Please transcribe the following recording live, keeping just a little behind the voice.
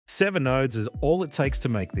7 nodes is all it takes to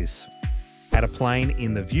make this. Add a plane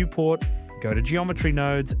in the viewport, go to geometry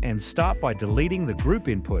nodes and start by deleting the group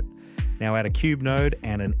input. Now add a cube node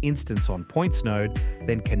and an instance on points node,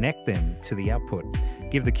 then connect them to the output.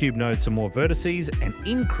 Give the cube node some more vertices and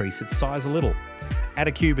increase its size a little. Add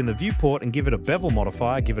a cube in the viewport and give it a bevel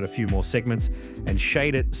modifier, give it a few more segments and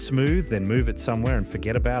shade it smooth, then move it somewhere and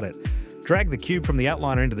forget about it. Drag the cube from the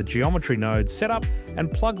outliner into the geometry node, set up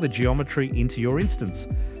and plug the geometry into your instance.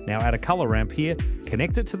 Now add a color ramp here,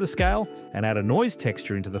 connect it to the scale and add a noise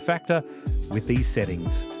texture into the factor with these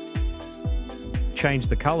settings. Change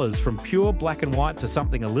the colors from pure black and white to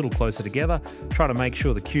something a little closer together. Try to make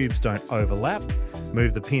sure the cubes don't overlap.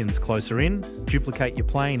 Move the pins closer in, duplicate your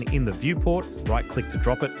plane in the viewport, right click to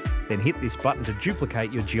drop it, then hit this button to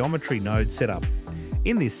duplicate your geometry node setup.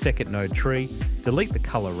 In this second node tree, delete the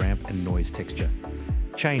color ramp and noise texture.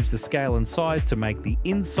 Change the scale and size to make the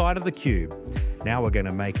inside of the cube. Now we're going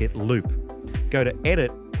to make it loop. Go to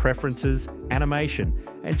Edit, Preferences, Animation,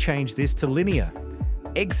 and change this to linear.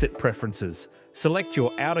 Exit Preferences. Select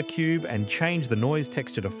your outer cube and change the noise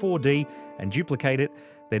texture to 4D and duplicate it,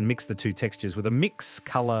 then mix the two textures with a Mix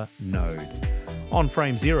Color node. On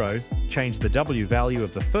frame 0, change the W value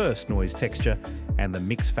of the first noise texture and the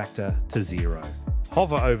mix factor to 0.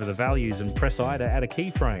 Hover over the values and press I to add a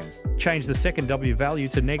keyframe. Change the second W value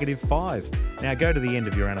to -5. Now go to the end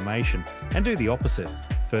of your animation and do the opposite.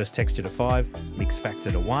 First texture to 5, mix factor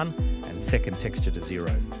to 1, and second texture to 0.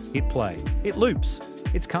 Hit play. It loops.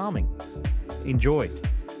 It's calming. Enjoy.